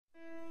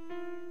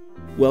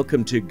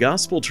Welcome to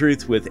Gospel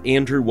Truth with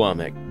Andrew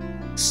Wommack,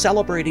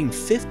 celebrating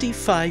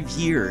 55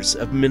 years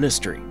of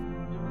ministry.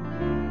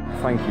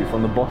 Thank you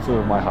from the bottom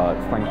of my heart.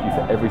 Thank you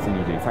for everything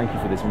you do. Thank you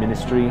for this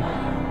ministry.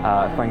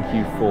 Thank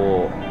you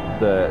for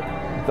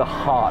the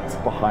heart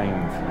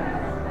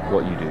behind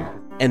what you do.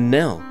 And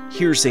now,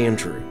 here's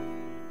Andrew.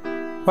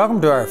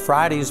 Welcome to our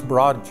Friday's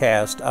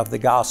broadcast of the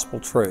Gospel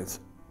Truth.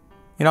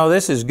 You know,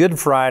 this is Good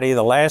Friday,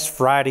 the last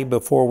Friday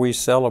before we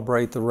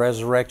celebrate the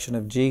resurrection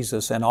of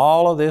Jesus. And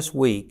all of this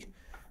week,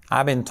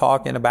 I've been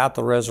talking about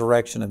the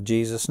resurrection of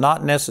Jesus,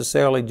 not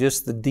necessarily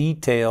just the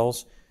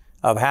details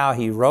of how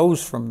He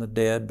rose from the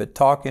dead, but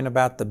talking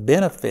about the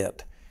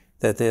benefit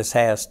that this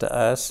has to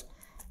us.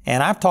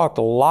 And I've talked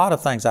a lot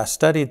of things. I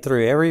studied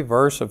through every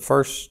verse of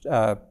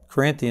 1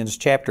 Corinthians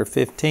chapter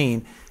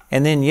 15.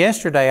 And then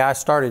yesterday I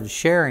started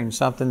sharing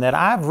something that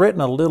I've written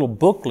a little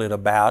booklet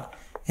about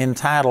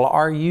entitled,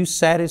 Are You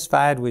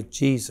Satisfied with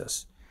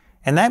Jesus?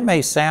 And that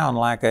may sound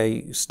like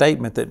a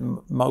statement that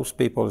most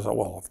people say,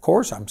 well, of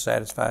course I'm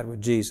satisfied with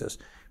Jesus.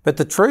 But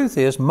the truth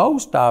is,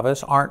 most of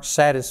us aren't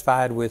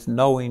satisfied with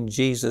knowing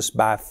Jesus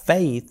by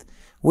faith.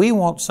 We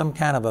want some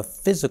kind of a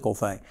physical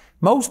thing.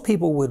 Most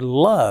people would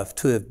love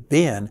to have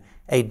been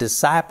a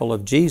disciple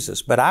of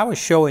Jesus. But I was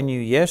showing you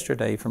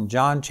yesterday from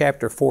John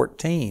chapter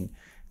 14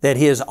 that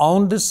His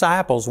own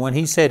disciples, when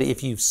He said,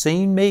 if you've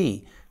seen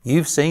me,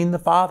 you've seen the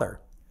Father.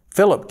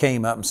 Philip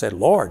came up and said,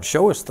 Lord,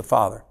 show us the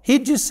Father. He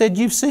just said,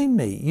 you've seen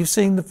me, you've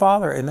seen the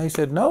Father. And they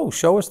said, no,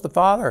 show us the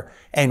Father,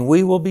 and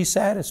we will be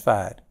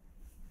satisfied.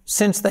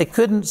 Since they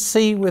couldn't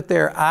see with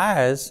their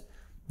eyes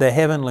the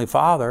Heavenly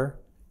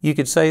Father, you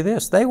could say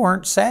this, they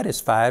weren't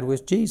satisfied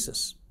with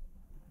Jesus.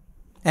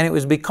 And it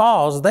was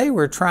because they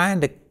were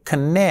trying to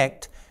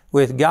connect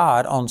with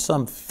God on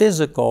some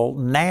physical,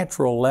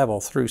 natural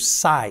level through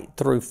sight,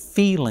 through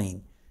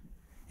feeling.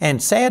 And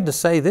sad to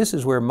say, this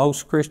is where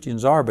most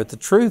Christians are, but the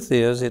truth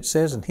is, it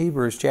says in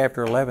Hebrews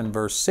chapter 11,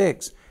 verse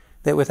 6,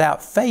 that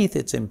without faith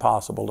it's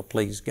impossible to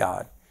please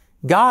God.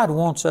 God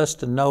wants us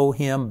to know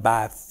Him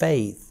by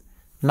faith,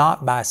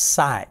 not by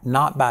sight,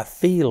 not by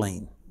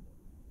feeling.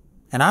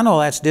 And I know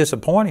that's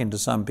disappointing to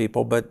some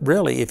people, but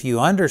really, if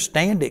you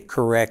understand it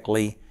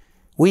correctly,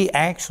 we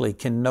actually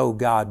can know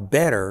God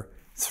better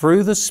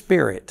through the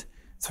Spirit,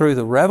 through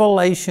the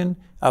revelation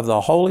of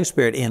the Holy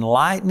Spirit,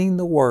 enlightening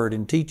the Word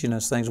and teaching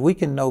us things. We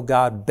can know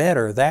God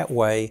better that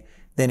way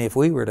than if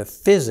we were to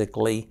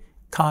physically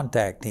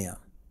contact Him.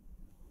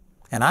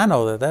 And I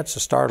know that that's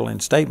a startling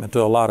statement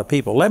to a lot of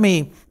people. Let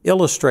me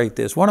illustrate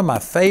this. One of my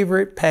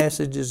favorite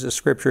passages of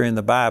Scripture in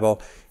the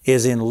Bible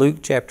is in Luke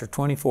chapter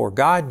 24.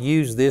 God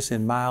used this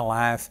in my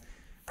life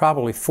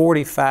probably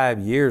 45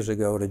 years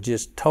ago to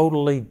just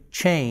totally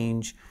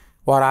change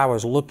what I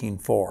was looking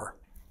for.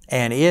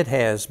 And it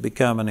has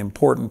become an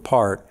important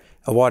part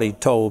of what He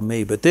told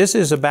me. But this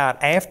is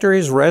about after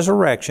His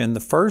resurrection.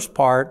 The first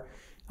part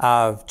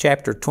of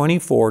chapter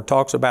 24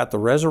 talks about the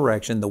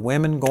resurrection, the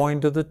women going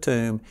to the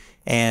tomb,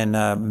 and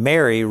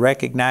Mary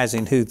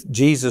recognizing who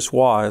Jesus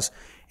was.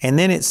 And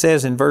then it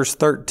says in verse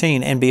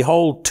 13, and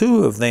behold,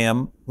 two of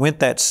them went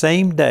that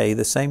same day,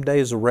 the same day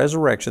as the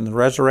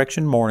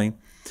resurrection morning,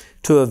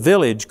 to a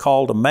village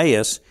called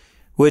Emmaus,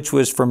 which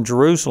was from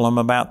Jerusalem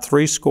about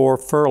 80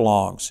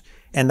 furlongs.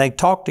 And they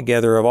talked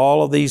together of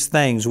all of these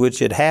things which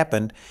had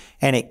happened.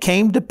 And it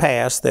came to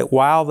pass that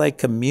while they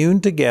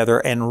communed together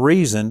and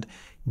reasoned,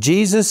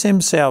 Jesus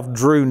Himself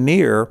drew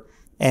near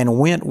and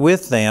went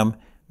with them,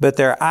 but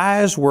their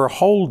eyes were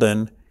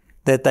holden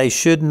that they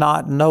should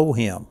not know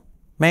Him.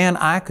 Man,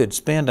 I could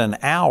spend an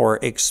hour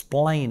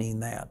explaining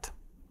that.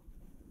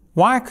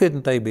 Why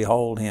couldn't they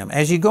behold Him?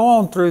 As you go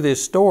on through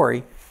this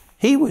story,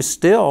 He was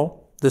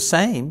still the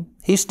same.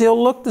 He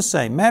still looked the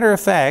same. Matter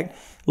of fact,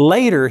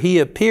 later He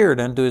appeared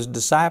unto His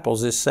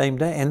disciples this same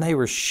day, and they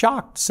were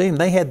shocked to see Him.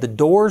 They had the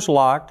doors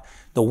locked,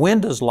 the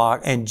windows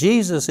locked, and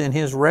Jesus in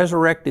His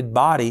resurrected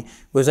body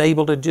was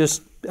able to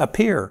just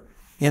appear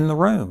in the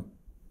room.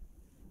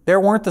 There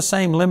weren't the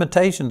same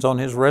limitations on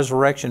His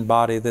resurrection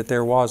body that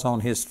there was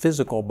on His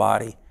physical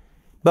body.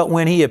 But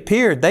when He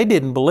appeared, they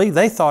didn't believe.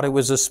 They thought it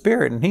was a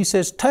spirit. And He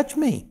says, touch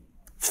me,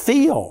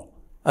 feel.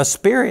 A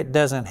spirit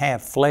doesn't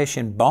have flesh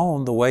and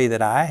bone the way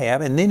that I have.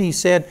 And then He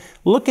said,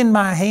 look in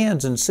my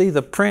hands and see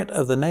the print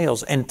of the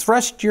nails, and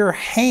thrust your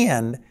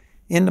hand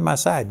into my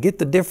side. Get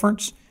the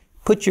difference?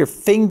 Put your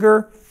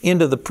finger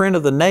into the print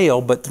of the nail,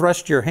 but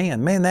thrust your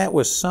hand. Man, that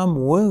was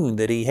some wound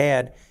that He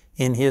had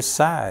in His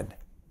side.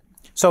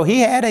 So He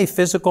had a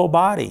physical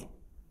body.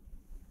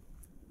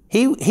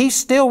 He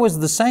still was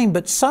the same,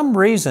 but some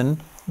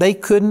reason they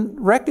couldn't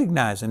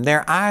recognize Him.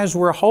 Their eyes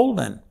were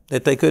holden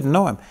that they couldn't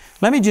know Him.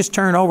 Let me just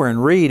turn over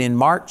and read in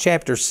Mark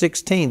chapter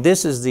 16.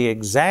 This is the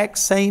exact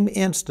same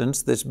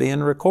instance that's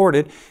being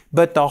recorded,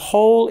 but the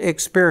whole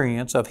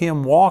experience of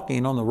Him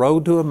walking on the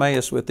road to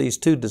Emmaus with these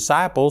two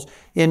disciples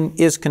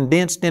is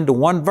condensed into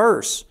one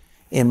verse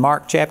in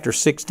Mark chapter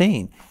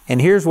 16.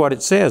 And here's what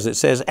it says. It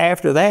says,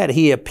 after that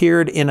He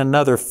appeared in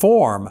another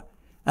form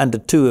unto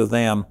two of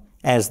them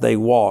as they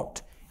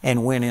walked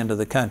and went into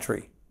the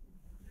country.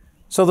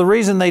 So the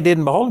reason they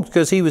didn't behold him is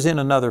because he was in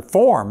another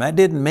form. That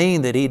didn't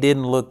mean that he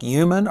didn't look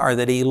human or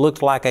that he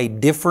looked like a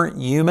different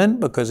human,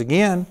 because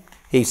again,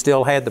 he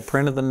still had the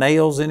print of the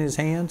nails in his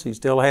hands. He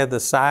still had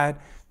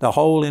the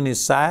hole in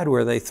his side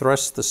where they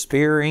thrust the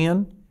spear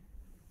in.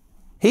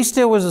 He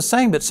still was the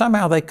same, but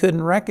somehow they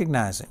couldn't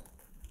recognize him.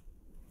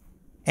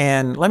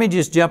 And let me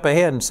just jump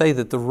ahead and say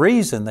that the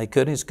reason they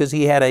couldn't is because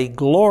he had a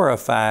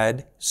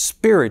glorified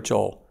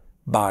spiritual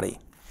body.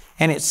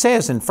 And it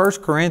says in 1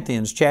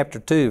 Corinthians chapter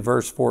 2,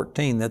 verse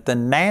 14, that the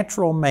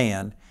natural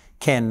man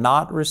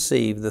cannot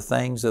receive the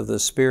things of the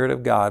Spirit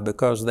of God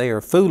because they are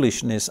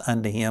foolishness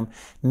unto him,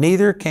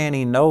 neither can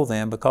he know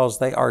them because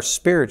they are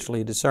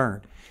spiritually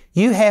discerned.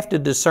 You have to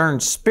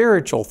discern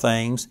spiritual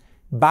things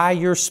by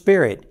your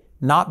spirit,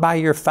 not by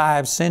your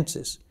five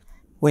senses.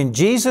 When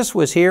Jesus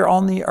was here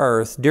on the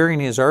earth during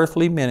His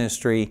earthly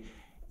ministry,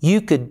 you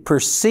could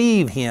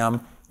perceive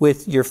Him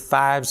with your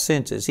five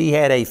senses. He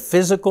had a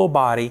physical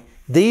body.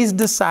 These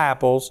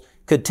disciples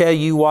could tell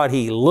you what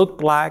He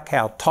looked like,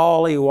 how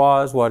tall He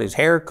was, what His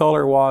hair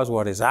color was,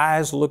 what His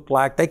eyes looked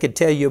like. They could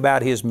tell you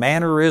about His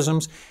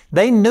mannerisms.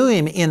 They knew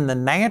Him in the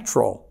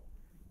natural,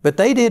 but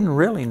they didn't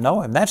really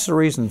know Him. That's the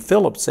reason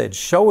Philip said,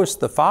 "Show us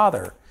the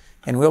Father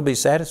and we'll be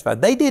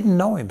satisfied." They didn't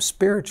know Him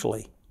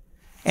spiritually.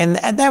 And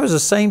that was the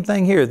same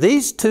thing here.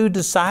 These two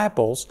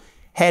disciples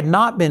had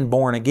not been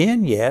born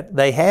again yet.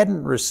 They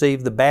hadn't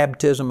received the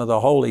baptism of the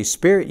Holy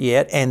Spirit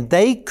yet, and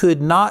they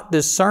could not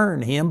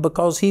discern Him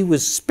because He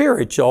was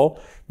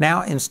spiritual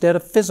now instead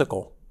of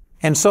physical.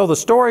 And so the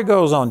story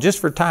goes on. Just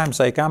for time's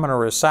sake, I'm going to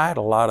recite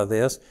a lot of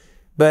this,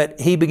 but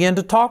He began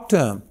to talk to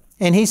them.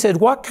 And He said,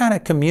 "What kind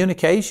of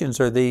communications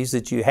are these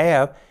that you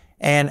have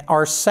and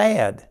are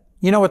sad?"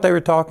 You know what they were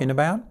talking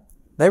about?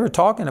 They were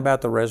talking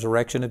about the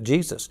resurrection of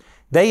Jesus.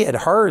 They had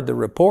heard the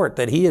report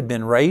that He had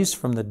been raised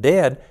from the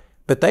dead,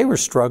 but they were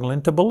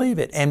struggling to believe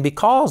it. And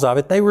because of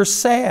it, they were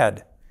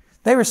sad.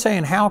 They were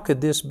saying, "How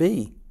could this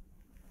be?"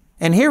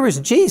 And here was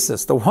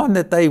Jesus, the one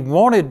that they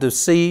wanted to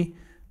see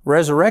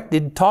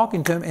resurrected,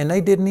 talking to Him, and they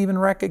didn't even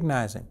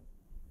recognize Him.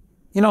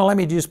 You know, let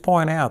me just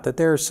point out that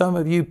there are some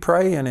of you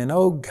praying and,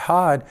 "Oh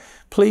God,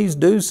 please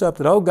do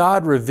something. Oh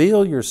God,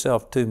 reveal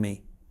Yourself to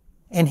me."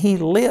 And He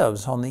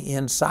lives on the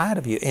inside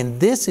of you. And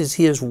this is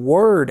His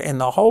Word, and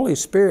the Holy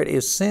Spirit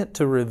is sent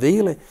to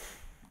reveal it.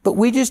 But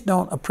we just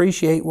don't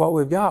appreciate what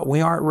we've got. We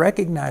aren't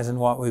recognizing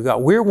what we've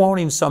got. We're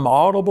wanting some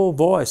audible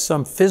voice,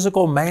 some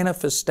physical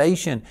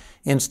manifestation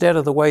instead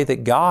of the way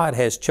that God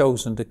has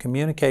chosen to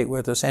communicate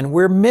with us. And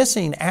we're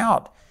missing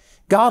out.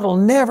 God will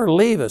never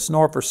leave us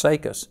nor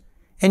forsake us.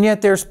 And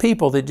yet there's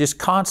people that just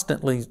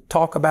constantly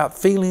talk about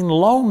feeling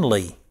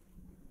lonely.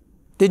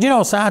 Did you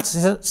know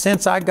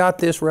since I got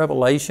this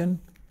revelation,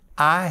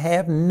 I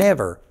have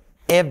never,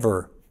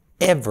 ever,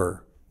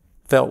 ever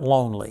felt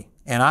lonely.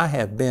 And I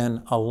have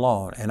been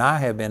alone, and I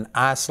have been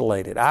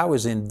isolated. I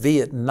was in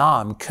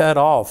Vietnam, cut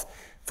off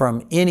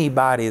from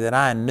anybody that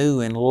I knew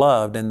and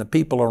loved, and the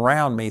people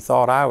around me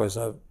thought I was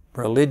a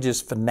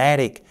religious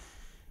fanatic.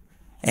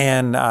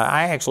 And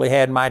I actually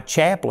had my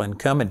chaplain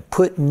come and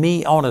put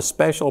me on a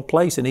special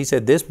place, and he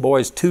said, "This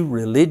boy's too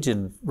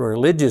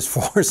religious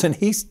for us," and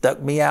he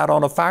stuck me out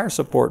on a fire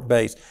support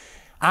base.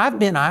 I've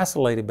been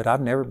isolated, but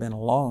I've never been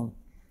alone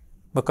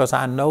because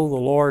I know the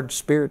Lord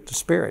spirit to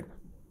spirit.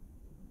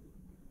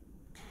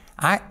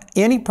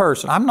 Any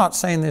person, I'm not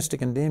saying this to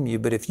condemn you,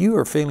 but if you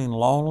are feeling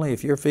lonely,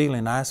 if you're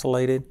feeling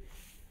isolated,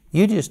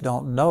 you just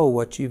don't know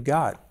what you've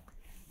got.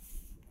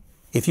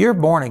 If you're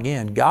born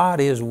again, God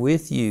is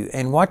with you,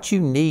 and what you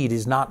need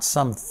is not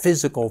some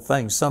physical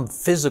thing, some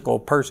physical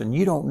person.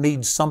 You don't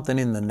need something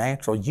in the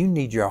natural. You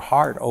need your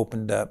heart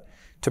opened up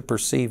to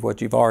perceive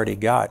what you've already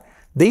got.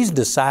 These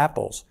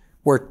disciples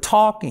were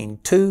talking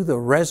to the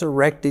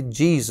resurrected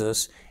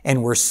Jesus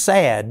and were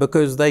sad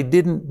because they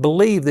didn't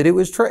believe that it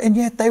was true, and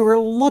yet they were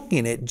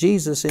looking at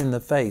Jesus in the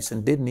face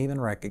and didn't even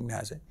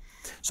recognize it.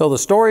 So the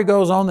story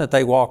goes on that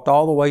they walked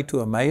all the way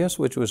to Emmaus,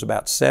 which was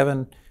about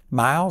 7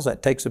 miles.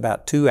 That takes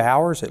about 2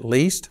 hours at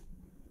least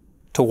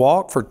to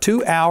walk. For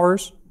 2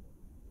 hours,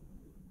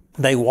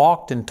 they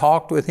walked and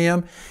talked with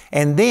Him,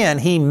 and then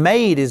He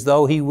made as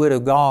though He would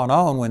have gone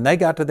on. When they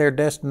got to their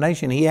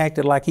destination, He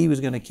acted like He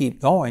was going to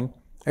keep going.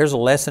 There's a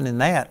lesson in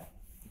that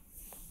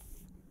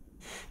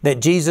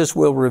Jesus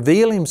will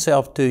reveal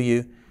Himself to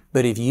you,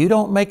 but if you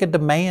don't make a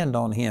demand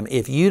on Him,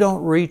 if you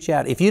don't reach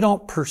out, if you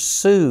don't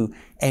pursue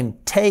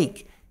and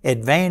take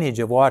advantage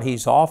of what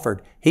He's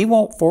offered, He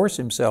won't force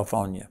Himself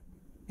on you.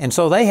 And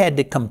so they had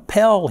to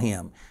compel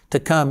Him to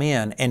come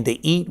in and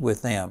to eat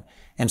with them.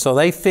 And so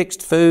they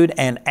fixed food,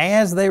 and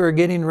as they were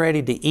getting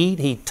ready to eat,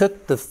 He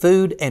took the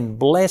food and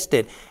blessed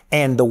it.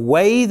 And the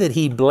way that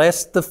He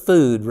blessed the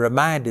food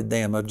reminded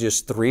them of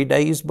just 3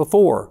 days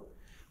before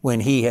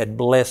when He had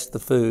blessed the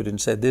food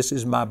and said, "This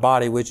is my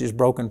body which is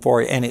broken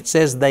for you." And it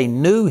says they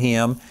knew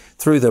Him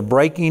through the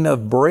breaking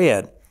of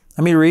bread.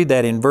 Let me read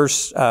that in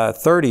verse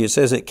 30. It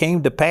says, "It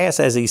came to pass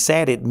as He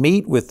sat at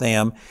meat with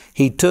them,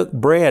 He took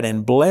bread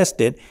and blessed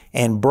it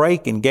and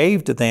brake and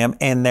gave to them,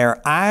 and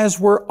their eyes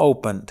were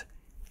opened,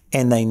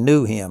 and they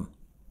knew Him,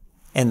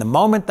 And the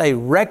moment they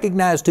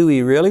recognized who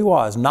He really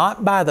was,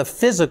 not by the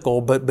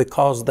physical, but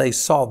because they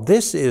saw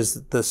this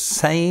is the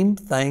same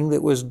thing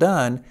that was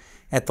done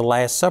at the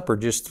Last Supper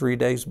just 3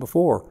 days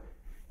before.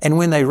 And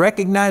when they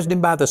recognized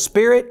Him by the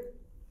Spirit,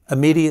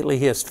 immediately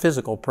His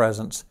physical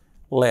presence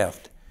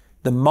left.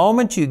 The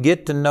moment you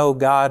get to know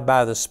God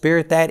by the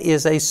Spirit, that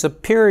is a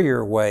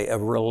superior way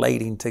of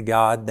relating to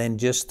God than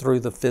just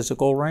through the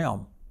physical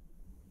realm.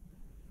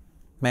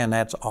 Man,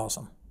 that's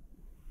awesome.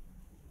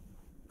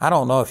 I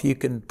don't know if you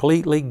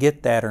completely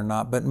get that or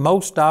not, but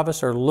most of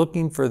us are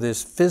looking for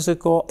this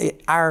physical,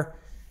 our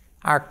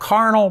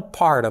carnal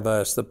part of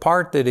us, the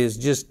part that is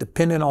just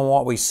dependent on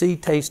what we see,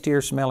 taste,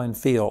 hear, smell, and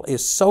feel,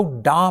 is so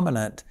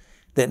dominant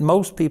that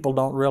most people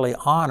don't really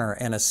honor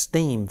and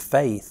esteem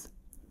faith.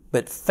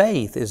 But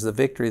faith is the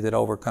victory that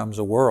overcomes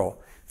the world.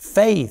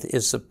 Faith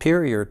is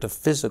superior to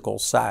physical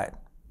sight.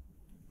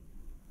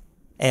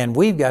 And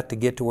we've got to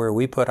get to where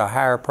we put a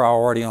higher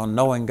priority on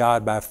knowing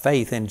God by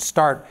faith and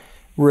start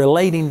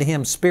relating to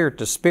Him spirit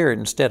to spirit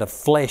instead of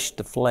flesh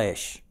to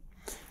flesh.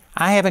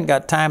 I haven't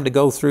got time to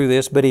go through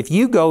this, but if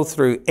you go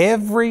through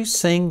every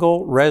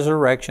single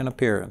resurrection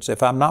appearance,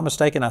 if I'm not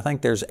mistaken, I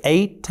think there's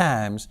 8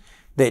 times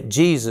that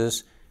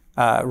Jesus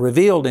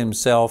revealed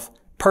Himself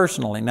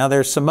personally. Now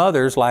there's some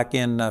others, like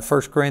in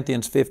 1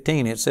 Corinthians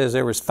 15, it says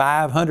there was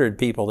 500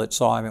 people that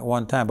saw Him at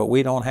one time, but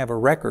we don't have a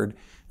record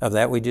of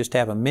that. We just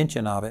have a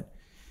mention of it.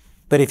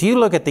 But if you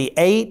look at the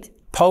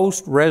 8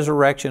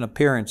 post-resurrection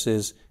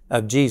appearances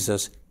of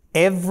Jesus,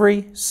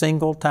 every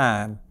single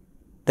time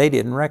they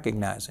didn't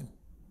recognize Him.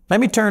 Let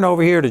me turn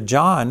over here to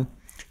John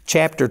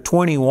chapter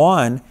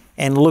 21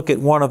 and look at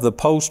one of the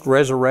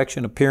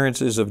post-resurrection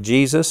appearances of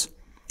Jesus.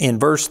 In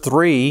verse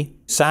 3,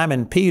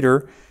 Simon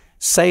Peter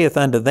saith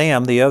unto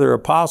them, the other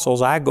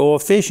apostles, I go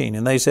a-fishing.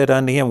 And they said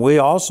unto him, we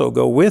also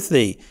go with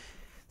thee.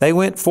 They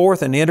went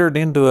forth and entered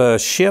into a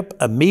ship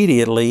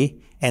immediately,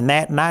 and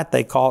that night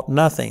they caught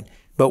nothing.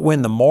 But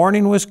when the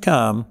morning was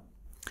come,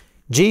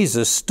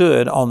 Jesus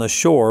stood on the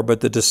shore,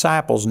 but the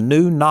disciples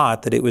knew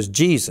not that it was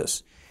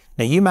Jesus.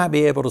 Now you might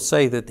be able to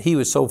say that He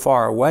was so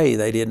far away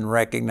they didn't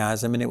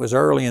recognize Him, and it was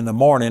early in the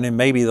morning and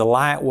maybe the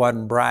light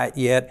wasn't bright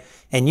yet,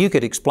 and you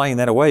could explain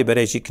that away. But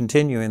as you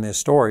continue in this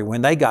story,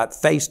 when they got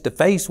face to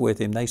face with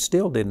Him, they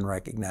still didn't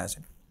recognize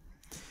Him.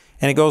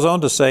 And it goes on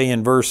to say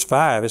in verse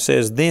 5, it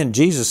says, Then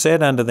Jesus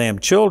said unto them,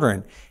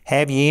 Children,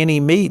 have ye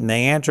any meat? And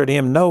they answered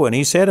Him, No. And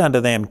He said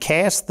unto them,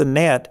 Cast the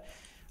net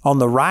on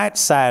the right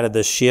side of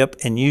the ship,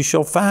 and you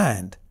shall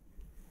find.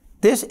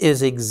 This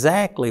is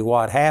exactly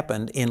what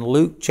happened in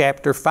Luke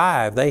chapter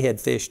 5. They had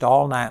fished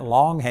all night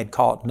long, had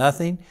caught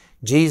nothing.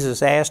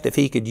 Jesus asked if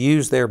He could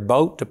use their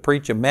boat to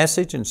preach a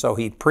message, and so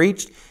He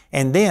preached.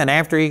 And then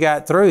after He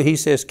got through, He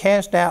says,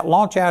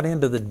 launch out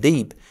into the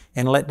deep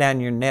and let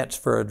down your nets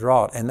for a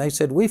draught. And they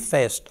said, we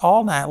fished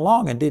all night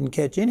long and didn't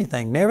catch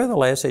anything.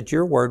 Nevertheless, at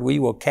your word, we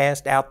will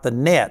cast out the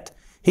net.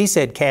 He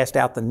said, cast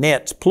out the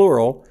nets,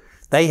 plural.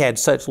 They had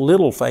such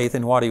little faith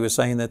in what He was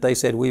saying that they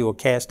said, we will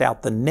cast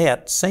out the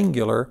net,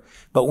 singular.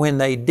 But when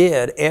they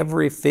did,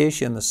 every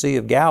fish in the Sea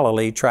of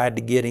Galilee tried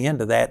to get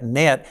into that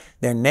net.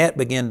 Their net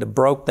began to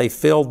broke. They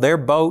filled their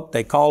boat.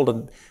 They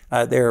called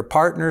their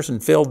partners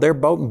and filled their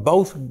boat, and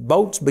both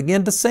boats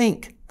began to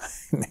sink.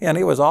 Man,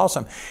 it was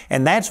awesome.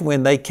 And that's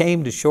when they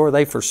came to shore.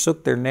 They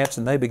forsook their nets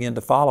and they began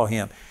to follow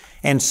Him.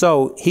 And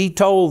so He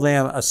told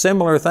them a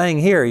similar thing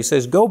here. He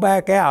says, go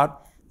back out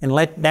and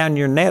let down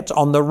your nets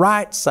on the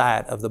right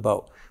side of the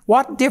boat.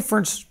 What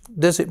difference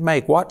does it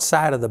make what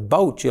side of the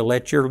boat you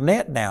let your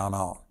net down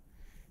on?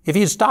 If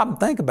you stop and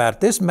think about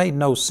it, this made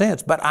no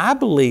sense. But I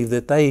believe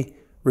that they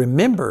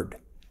remembered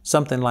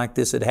something like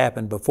this had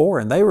happened before,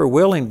 and they were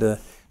willing to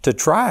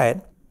try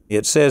it.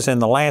 It says in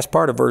the last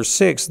part of verse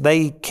 6,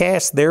 they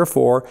cast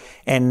therefore,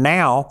 and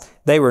now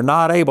they were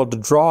not able to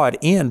draw it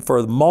in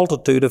for the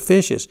multitude of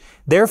fishes.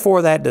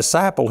 Therefore that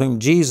disciple whom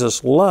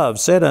Jesus loved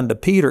said unto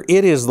Peter,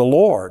 It is the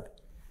Lord.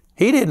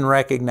 He didn't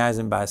recognize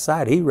Him by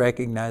sight. He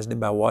recognized Him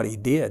by what He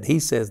did. He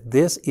says,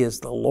 this is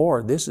the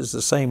Lord. This is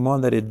the same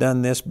one that had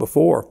done this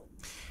before.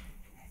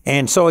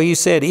 And so he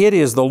said, It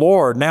is the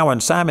Lord. Now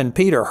when Simon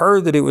Peter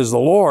heard that it was the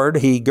Lord,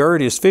 he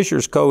girt his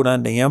fisher's coat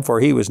unto him, for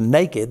he was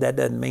naked. That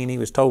doesn't mean he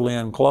was totally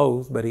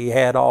unclothed, but he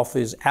had off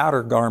his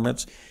outer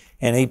garments,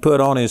 and he put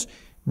on his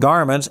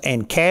garments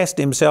and cast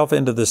himself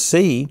into the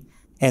sea.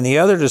 And the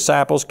other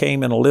disciples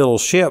came in a little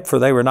ship, for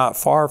they were not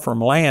far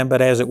from land,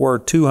 but as it were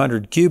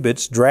 200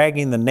 cubits,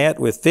 dragging the net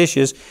with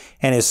fishes.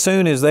 And as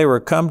soon as they were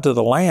come to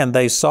the land,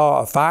 they saw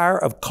a fire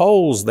of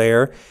coals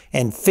there,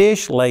 and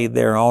fish laid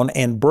thereon,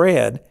 and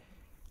bread.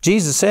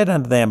 Jesus said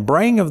unto them,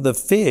 Bring of the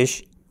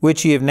fish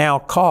which ye have now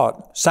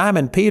caught.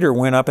 Simon Peter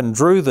went up and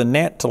drew the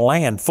net to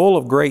land, full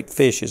of great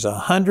fishes,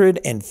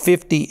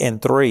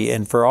 153.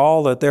 And for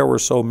all that there were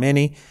so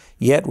many,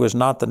 yet was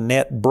not the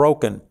net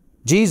broken.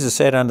 Jesus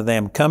said unto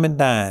them, Come and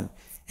dine.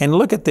 And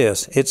look at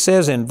this. It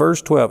says in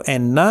verse 12,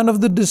 And none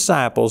of the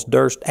disciples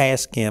durst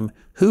ask Him,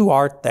 Who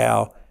art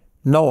thou?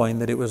 Knowing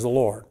that it was the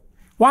Lord.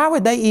 Why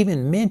would they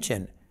even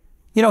mention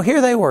You know,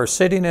 here they were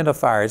sitting at a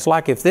fire. It's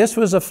like if this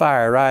was a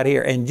fire right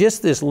here and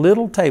just this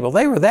little table,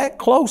 they were that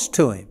close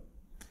to Him.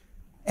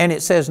 And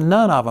it says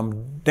none of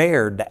them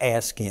dared to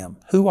ask Him,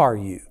 "Who are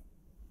you?"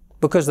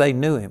 Because they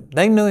knew Him.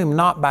 They knew Him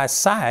not by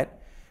sight,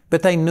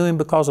 but they knew Him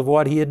because of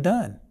what He had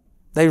done.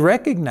 They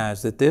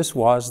recognized that this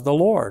was the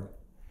Lord.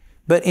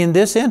 But in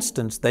this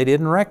instance, they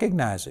didn't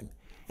recognize Him.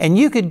 And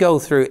you could go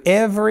through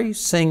every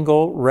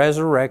single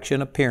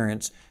resurrection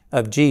appearance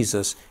of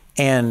Jesus,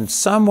 and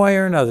some way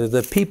or another,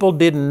 the people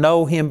didn't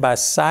know Him by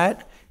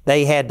sight.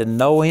 They had to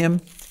know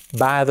Him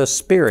by the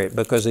Spirit,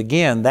 because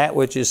again, that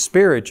which is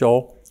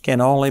spiritual can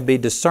only be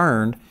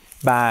discerned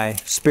by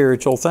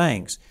spiritual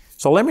things.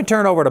 So let me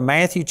turn over to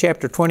Matthew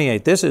chapter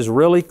 28. This is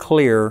really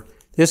clear.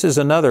 This is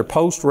another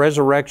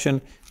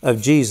post-resurrection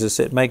of Jesus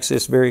that makes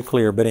this very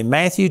clear. But in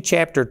Matthew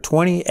chapter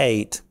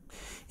 28,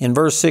 in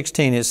verse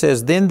 16, it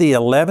says, "Then the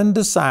 11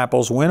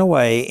 disciples went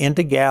away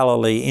into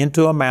Galilee,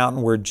 into a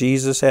mountain where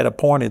Jesus had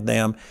appointed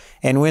them.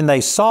 And when they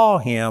saw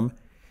Him,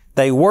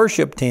 they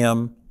worshiped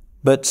Him,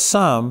 but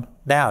some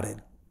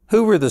doubted."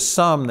 Who were the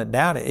some that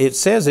doubted? It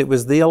says it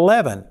was the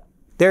 11.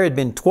 There had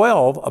been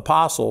 12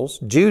 apostles.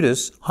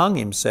 Judas hung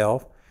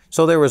himself,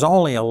 so there was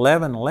only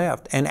 11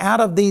 left. And out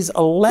of these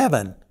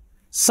 11,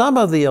 some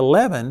of the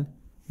 11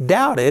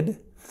 doubted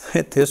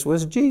that this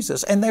was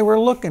Jesus, and they were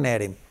looking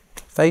at Him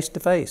face to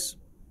face.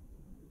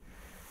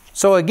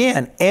 So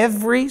again,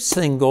 every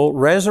single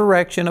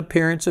resurrection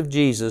appearance of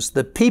Jesus,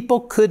 the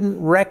people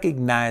couldn't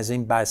recognize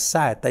Him by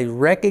sight. They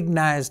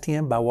recognized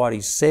Him by what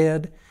He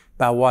said,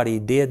 by what He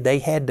did. They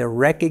had to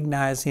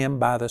recognize Him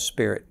by the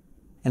Spirit.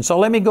 And so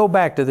let me go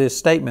back to this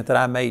statement that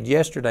I made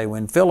yesterday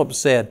when Philip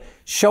said,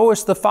 "Show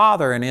us the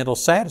Father and it'll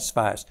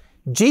satisfy us."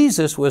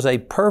 Jesus was a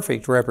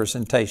perfect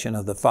representation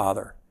of the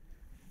Father.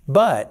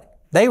 But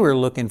they were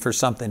looking for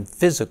something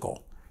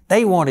physical.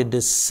 They wanted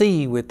to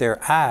see with their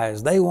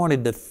eyes. They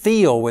wanted to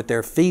feel with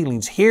their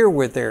feelings, hear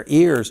with their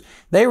ears.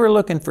 They were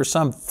looking for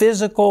some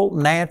physical,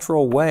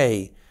 natural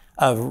way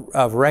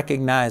of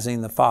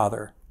recognizing the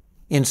Father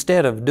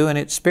instead of doing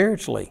it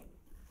spiritually.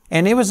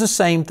 And it was the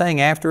same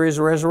thing after His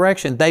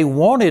resurrection. They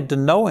wanted to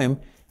know Him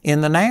in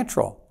the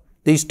natural.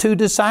 These 2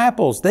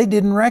 disciples, they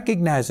didn't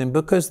recognize Him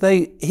because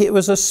it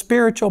was a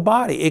spiritual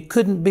body. It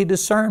couldn't be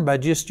discerned by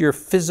just your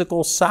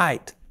physical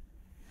sight.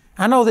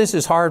 I know this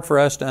is hard for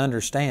us to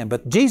understand,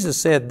 but Jesus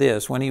said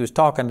this when He was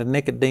talking to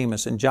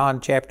Nicodemus in John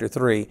chapter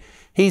 3.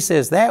 He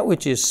says, "That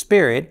which is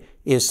spirit,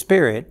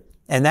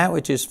 and that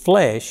which is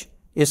flesh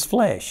is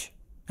flesh."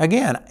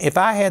 Again, if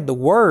I had the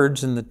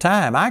words and the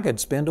time, I could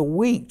spend a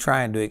week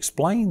trying to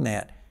explain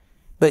that.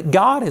 But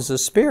God is a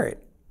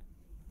spirit.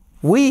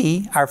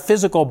 We, our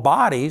physical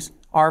bodies,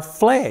 are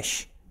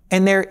flesh.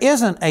 And there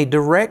isn't a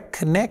direct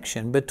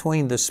connection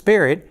between the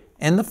spirit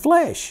and the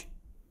flesh.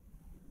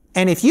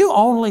 And if you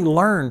only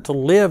learn to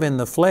live in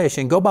the flesh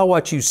and go by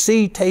what you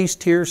see,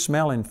 taste, hear,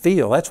 smell, and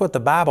feel, that's what the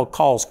Bible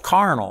calls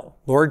carnal.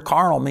 The word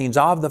carnal means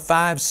of the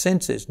 5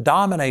 senses,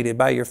 dominated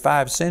by your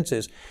 5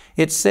 senses.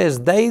 It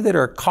says they that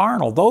are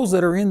carnal, those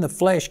that are in the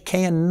flesh,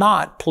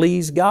 cannot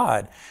please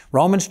God.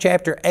 Romans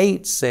chapter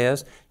 8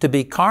 says, to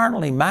be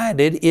carnally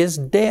minded is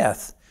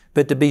death,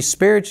 but to be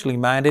spiritually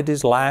minded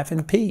is life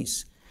and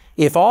peace.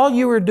 If all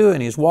you are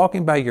doing is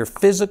walking by your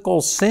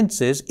physical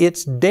senses,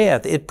 it's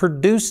death. It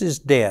produces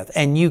death,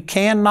 and you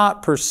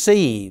cannot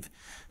perceive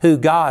who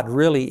God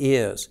really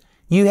is.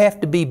 You have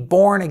to be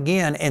born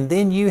again, and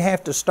then you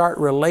have to start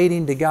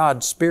relating to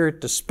God spirit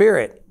to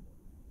spirit.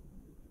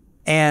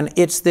 And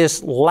it's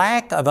this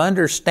lack of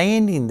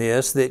understanding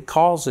this that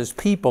causes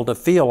people to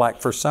feel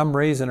like for some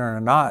reason or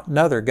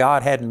another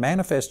God hadn't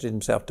manifested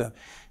Himself to them.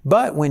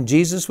 But when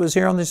Jesus was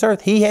here on this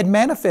earth, He had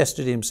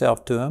manifested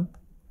Himself to them,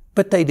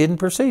 but they didn't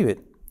perceive it.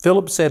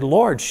 Philip said,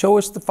 "Lord, show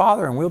us the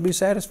Father and we'll be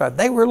satisfied."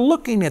 They were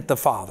looking at the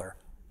Father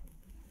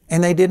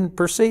and they didn't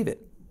perceive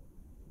it.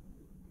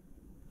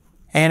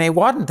 And it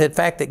wasn't the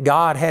fact that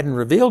God hadn't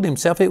revealed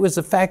Himself, it was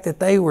the fact that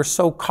they were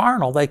so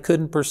carnal they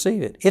couldn't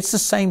perceive it. It's the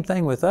same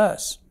thing with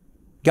us.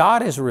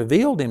 God has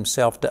revealed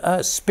Himself to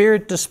us,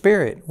 spirit to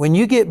spirit. When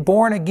you get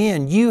born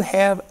again, you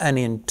have an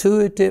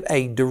intuitive,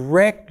 a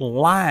direct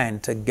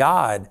line to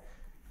God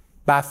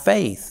by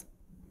faith.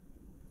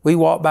 We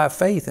walk by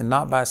faith and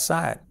not by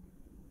sight.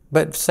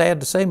 But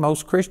sad to say,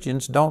 most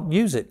Christians don't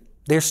use it.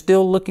 They're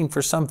still looking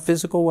for some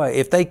physical way.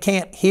 If they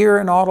can't hear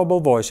an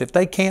audible voice, if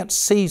they can't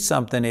see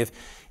something,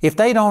 if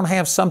they don't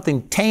have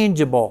something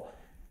tangible,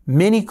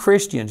 many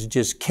Christians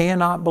just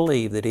cannot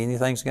believe that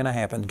anything's going to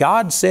happen.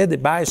 God said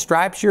that by His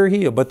stripes you're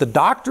healed, but the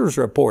doctor's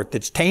report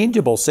that's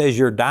tangible says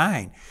you're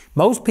dying.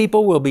 Most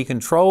people will be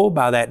controlled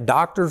by that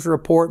doctor's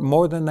report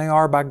more than they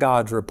are by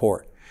God's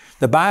report.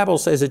 The Bible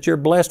says that you're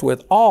blessed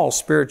with all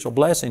spiritual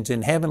blessings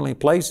in heavenly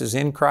places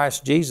in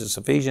Christ Jesus,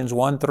 Ephesians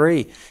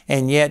 1:3,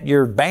 and yet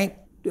your bank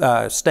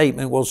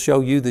statement will show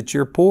you that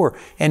you're poor.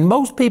 And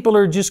most people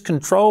are just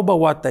controlled by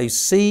what they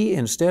see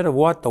instead of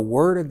what the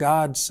Word of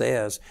God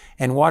says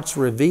and what's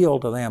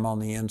revealed to them on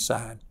the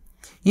inside.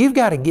 You've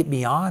got to get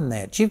beyond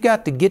that. You've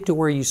got to get to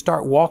where you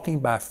start walking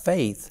by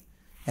faith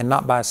and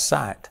not by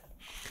sight.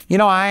 You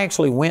know, I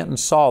actually went and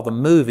saw the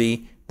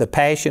movie The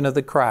Passion of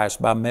the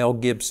Christ by Mel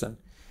Gibson.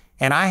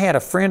 And I had a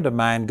friend of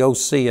mine go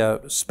see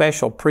a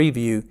special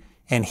preview,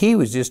 and he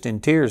was just in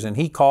tears, and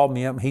he called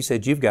me up and he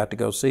said, "You've got to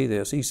go see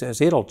this." He says,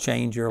 "It'll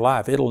change your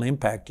life. It'll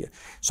impact you."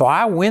 So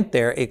I went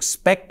there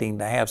expecting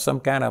to have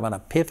some kind of an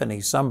epiphany,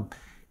 some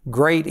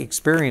great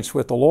experience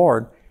with the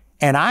Lord,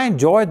 and I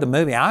enjoyed the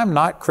movie. I'm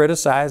not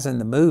criticizing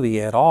the movie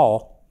at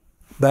all,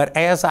 but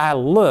as I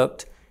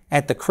looked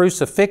at the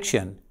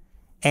crucifixion,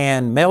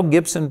 and Mel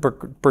Gibson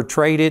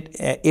portrayed it,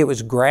 it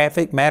was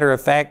graphic. Matter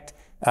of fact,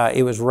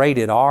 it was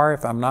rated R,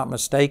 if I'm not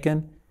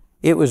mistaken.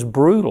 It was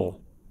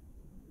brutal.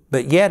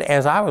 But yet,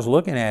 as I was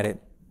looking at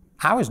it,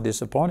 I was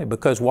disappointed,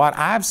 because what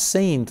I've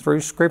seen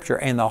through Scripture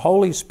and the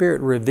Holy Spirit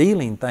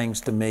revealing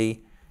things to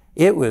me,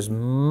 it was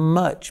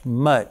much,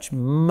 much,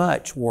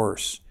 much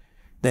worse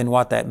than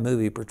what that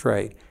movie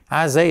portrayed.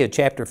 Isaiah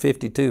chapter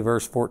 52,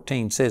 verse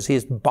 14 says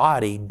his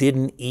body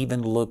didn't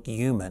even look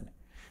human.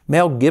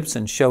 Mel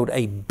Gibson showed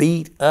a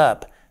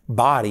beat-up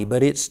body,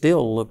 but it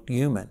still looked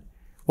human.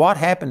 What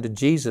happened to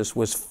Jesus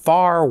was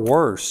far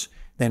worse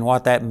than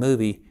what that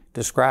movie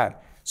described.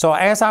 So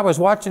as I was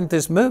watching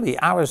this movie,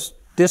 I was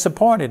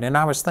disappointed, and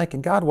I was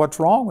thinking, God, what's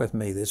wrong with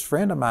me? This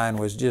friend of mine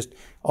was just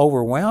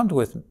overwhelmed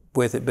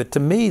with it. But to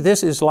me,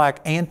 this is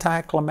like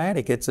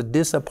anticlimactic. It's a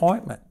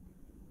disappointment.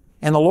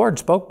 And the Lord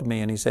spoke to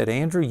me and He said,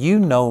 "Andrew, you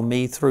know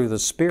me through the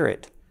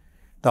Spirit.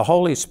 The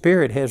Holy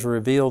Spirit has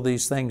revealed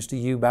these things to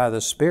you by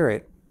the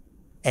Spirit.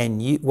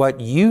 And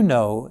what you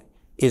know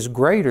is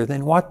greater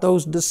than what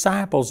those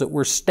disciples that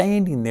were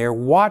standing there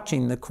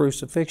watching the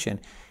crucifixion.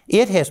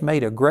 It has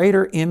made a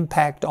greater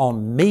impact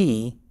on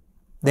me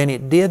than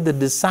it did the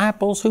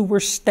disciples who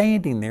were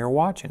standing there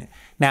watching it."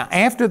 Now,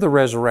 after the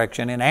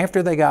resurrection and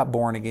after they got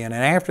born again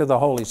and after the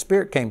Holy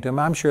Spirit came to them,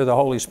 I'm sure the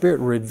Holy Spirit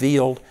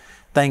revealed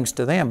things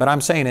to them. But I'm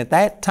saying at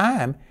that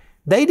time,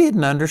 they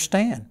didn't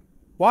understand.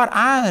 What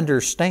I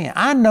understand,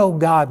 I know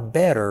God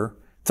better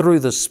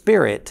through the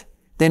Spirit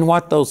than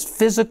what those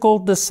physical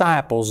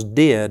disciples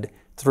did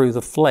through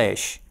the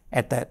flesh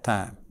at that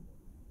time.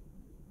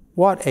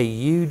 What a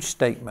huge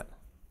statement.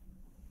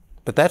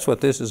 But that's what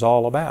this is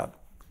all about.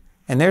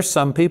 And there's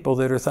some people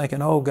that are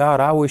thinking, "Oh God,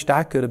 I wished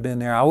I could have been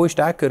there. I wished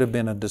I could have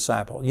been a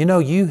disciple." You know,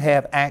 you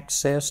have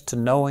access to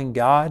knowing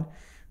God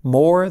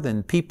more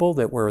than people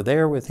that were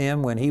there with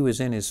Him when He was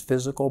in His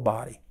physical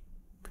body.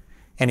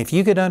 And if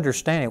you could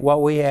understand it,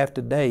 what we have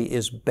today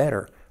is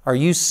better. Are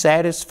you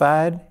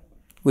satisfied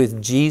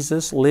with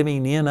Jesus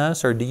living in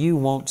us, or do you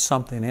want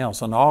something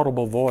else, an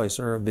audible voice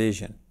or a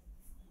vision?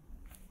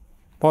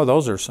 Boy,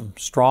 those are some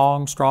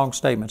strong, strong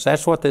statements.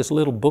 That's what this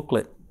little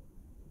booklet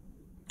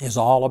is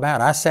all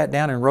about. I sat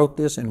down and wrote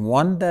this in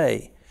one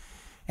day,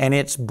 and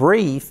it's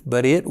brief,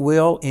 but it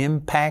will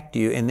impact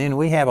you. And then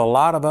we have a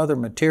lot of other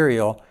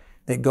material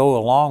that go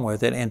along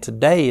with it, and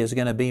today is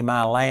going to be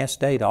my last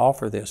day to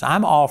offer this.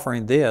 I'm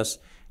offering this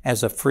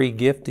as a free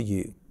gift to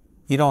you.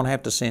 You don't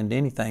have to send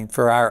anything.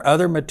 For our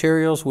other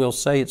materials, we'll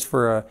say it's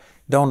for a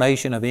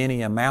donation of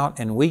any amount,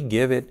 and we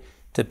give it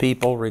to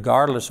people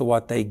regardless of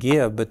what they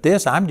give. But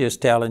this, I'm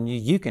just telling you,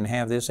 you can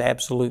have this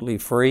absolutely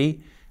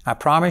free. I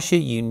promise you,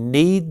 you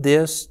need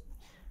this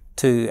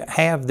to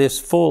have this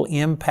full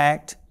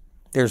impact.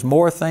 There's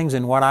more things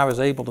than what I was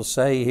able to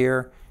say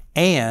here,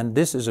 and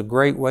this is a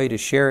great way to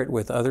share it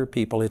with other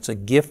people. It's a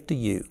gift to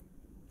you.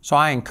 So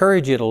I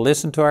encourage you to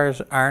listen to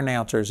our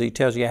announcer as he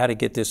tells you how to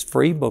get this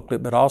free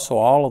booklet, but also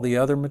all of the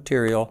other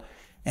material.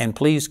 And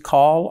please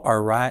call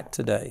or write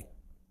today.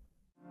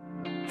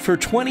 For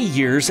 20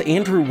 years,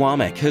 Andrew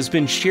Wommack has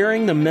been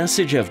sharing the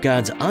message of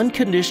God's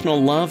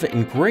unconditional love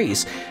and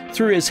grace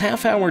through his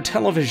half-hour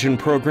television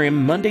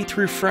program Monday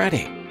through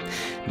Friday.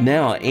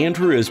 Now,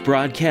 Andrew is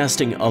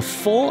broadcasting a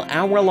full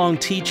hour-long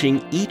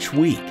teaching each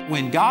week.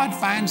 When God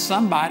finds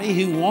somebody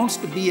who wants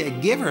to be a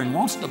giver and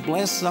wants to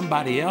bless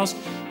somebody else,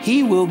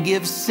 He will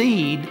give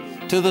seed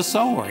to the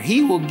sower.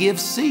 He will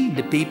give seed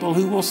to people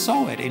who will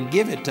sow it and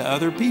give it to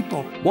other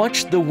people.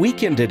 Watch the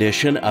weekend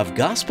edition of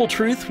Gospel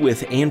Truth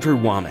with Andrew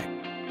Wommack.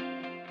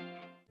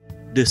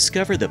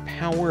 Discover the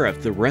power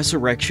of the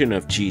resurrection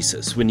of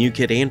Jesus when you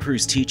get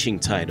Andrew's teaching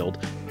titled,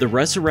 "The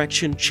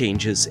Resurrection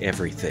Changes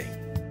Everything."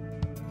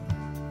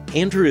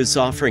 Andrew is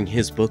offering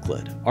his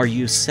booklet, "Are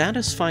You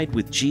Satisfied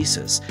with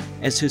Jesus?"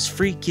 as his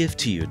free gift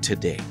to you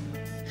today.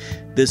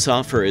 This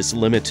offer is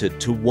limited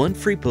to one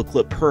free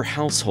booklet per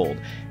household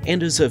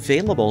and is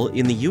available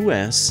in the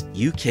US,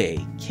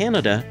 UK,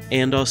 Canada,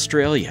 and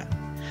Australia.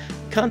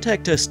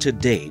 Contact us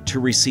today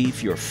to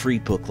receive your free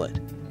booklet.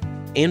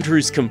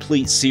 Andrew's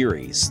complete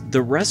series,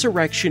 The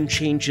Resurrection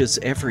Changes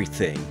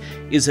Everything,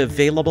 is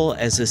available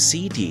as a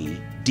CD,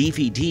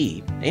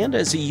 DVD, and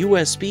as a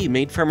USB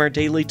made from our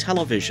daily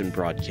television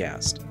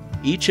broadcast.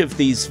 Each of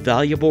these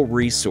valuable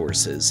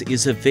resources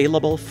is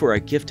available for a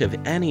gift of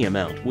any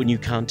amount when you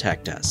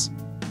contact us.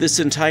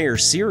 This entire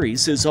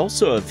series is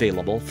also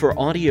available for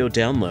audio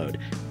download,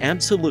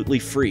 absolutely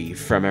free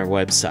from our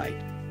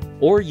website.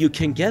 Or you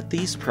can get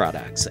these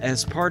products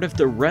as part of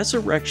the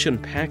Resurrection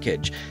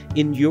package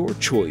in your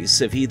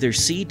choice of either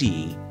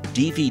CD,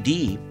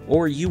 DVD,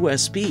 or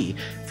USB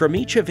from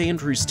each of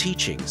Andrew's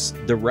teachings,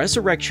 The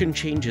Resurrection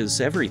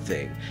Changes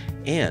Everything,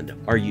 and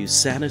Are You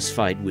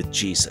Satisfied with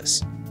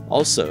Jesus?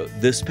 Also,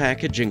 this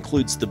package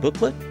includes the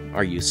booklet,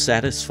 Are You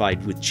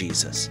Satisfied with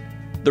Jesus?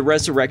 The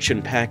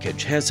Resurrection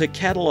package has a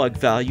catalog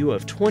value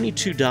of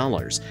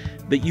 $22,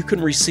 but you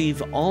can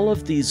receive all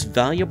of these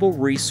valuable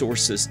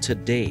resources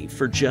today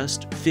for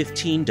just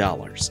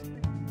 $15.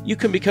 You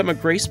can become a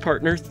Grace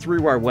Partner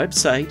through our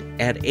website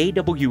at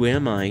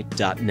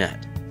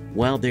awmi.net.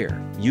 While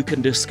there, you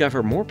can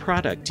discover more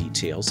product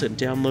details and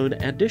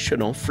download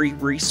additional free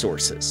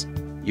resources.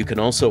 You can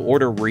also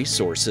order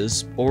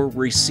resources or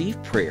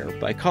receive prayer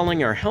by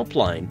calling our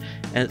helpline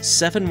at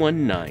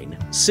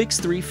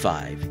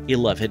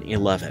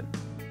 719-635-1111.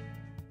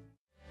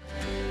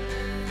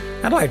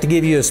 I'd like to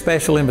give you a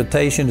special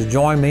invitation to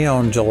join me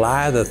on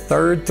July the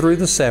 3rd through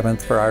the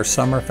 7th for our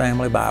Summer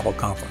Family Bible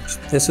Conference.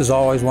 This is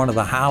always one of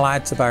the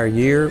highlights of our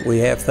year. We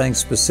have things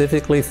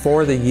specifically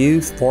for the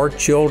youth, for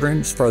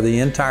children, for the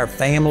entire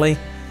family,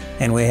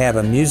 and we have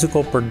a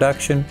musical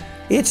production.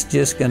 It's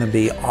just going to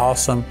be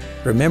awesome.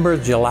 Remember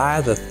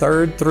July the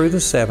 3rd through the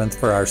 7th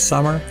for our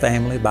Summer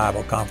Family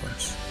Bible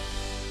Conference.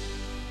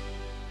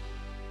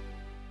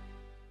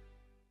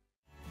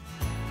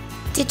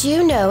 Did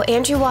you know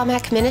Andrew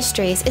Wommack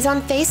Ministries is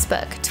on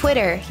Facebook,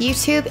 Twitter,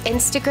 YouTube,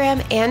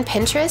 Instagram, and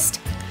Pinterest?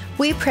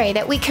 We pray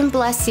that we can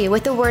bless you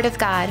with the Word of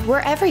God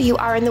wherever you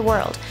are in the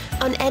world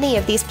on any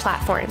of these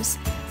platforms.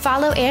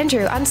 Follow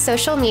Andrew on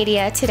social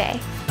media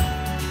today.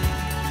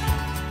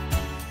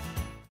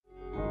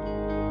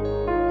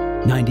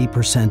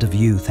 90% of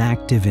youth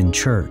active in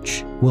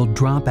church will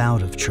drop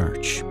out of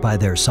church by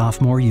their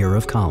sophomore year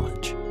of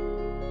college.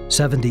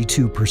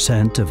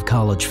 72% of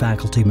college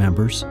faculty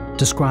members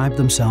describe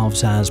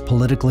themselves as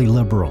politically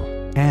liberal,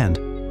 and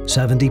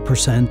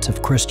 70%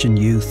 of Christian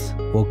youth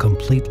will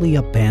completely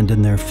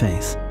abandon their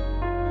faith.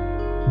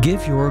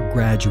 Give your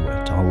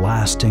graduate a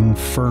lasting,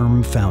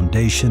 firm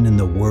foundation in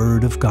the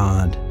Word of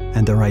God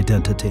and their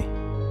identity.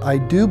 I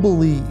do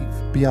believe,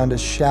 beyond a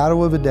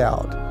shadow of a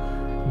doubt,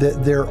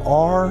 that there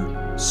are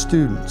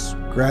students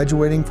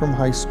graduating from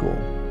high school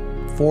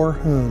for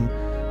whom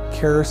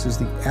Charis is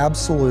the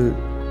absolute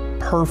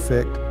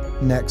perfect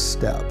next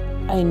step.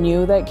 I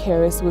knew that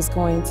Charis was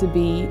going to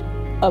be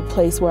a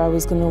place where I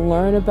was going to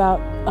learn about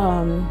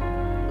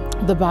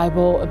the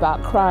Bible,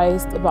 about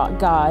Christ, about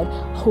God,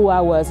 who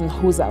I was and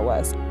whose I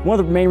was. One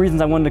of the main reasons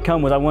I wanted to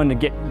come was I wanted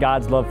to get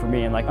God's love for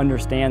me and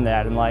understand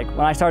that. And when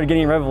I started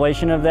getting a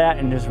revelation of that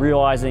and just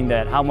realizing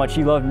that how much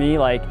He loved me,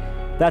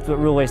 that's what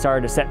really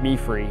started to set me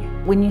free.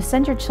 When you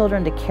send your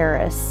children to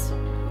Charis,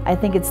 I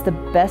think it's the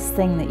best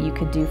thing that you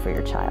could do for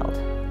your child.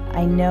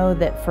 I know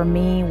that for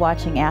me,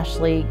 watching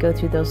Ashley go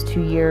through those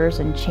 2 years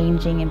and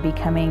changing and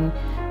becoming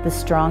the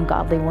strong,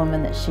 godly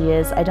woman that she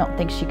is, I don't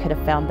think she could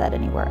have found that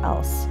anywhere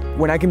else.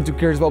 When I came to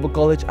Charis Bible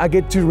College, I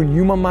get to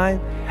renew my mind,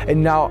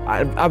 and now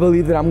I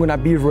believe that I'm going to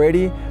be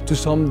ready to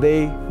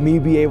someday me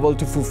be able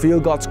to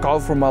fulfill God's call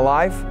for my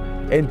life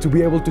and to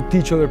be able to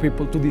teach other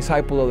people, to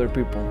disciple other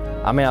people.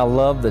 I mean, I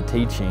love the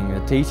teaching.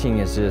 The teaching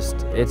is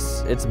just,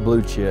 it's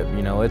blue chip,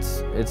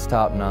 it's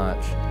top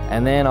notch.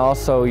 And then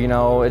also,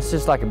 it's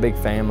just like a big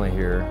family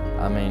here.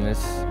 I mean,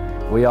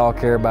 we all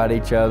care about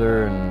each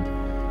other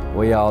and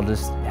we all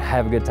just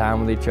have a good time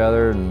with each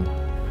other. And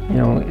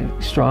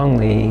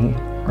strongly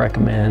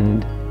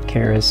recommend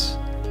Charis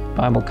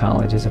Bible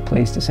College as a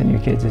place to send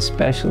your kids,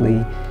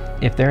 especially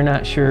if they're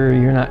not sure,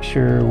 you're not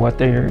sure what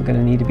they're going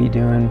to need to be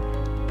doing.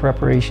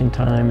 Preparation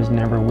time is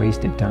never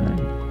wasted time.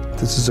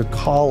 This is a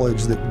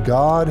college that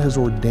God has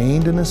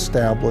ordained and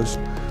established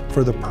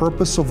for the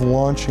purpose of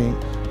launching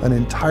an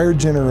entire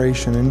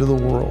generation into the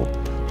world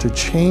to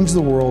change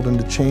the world and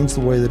to change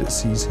the way that it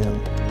sees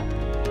Him.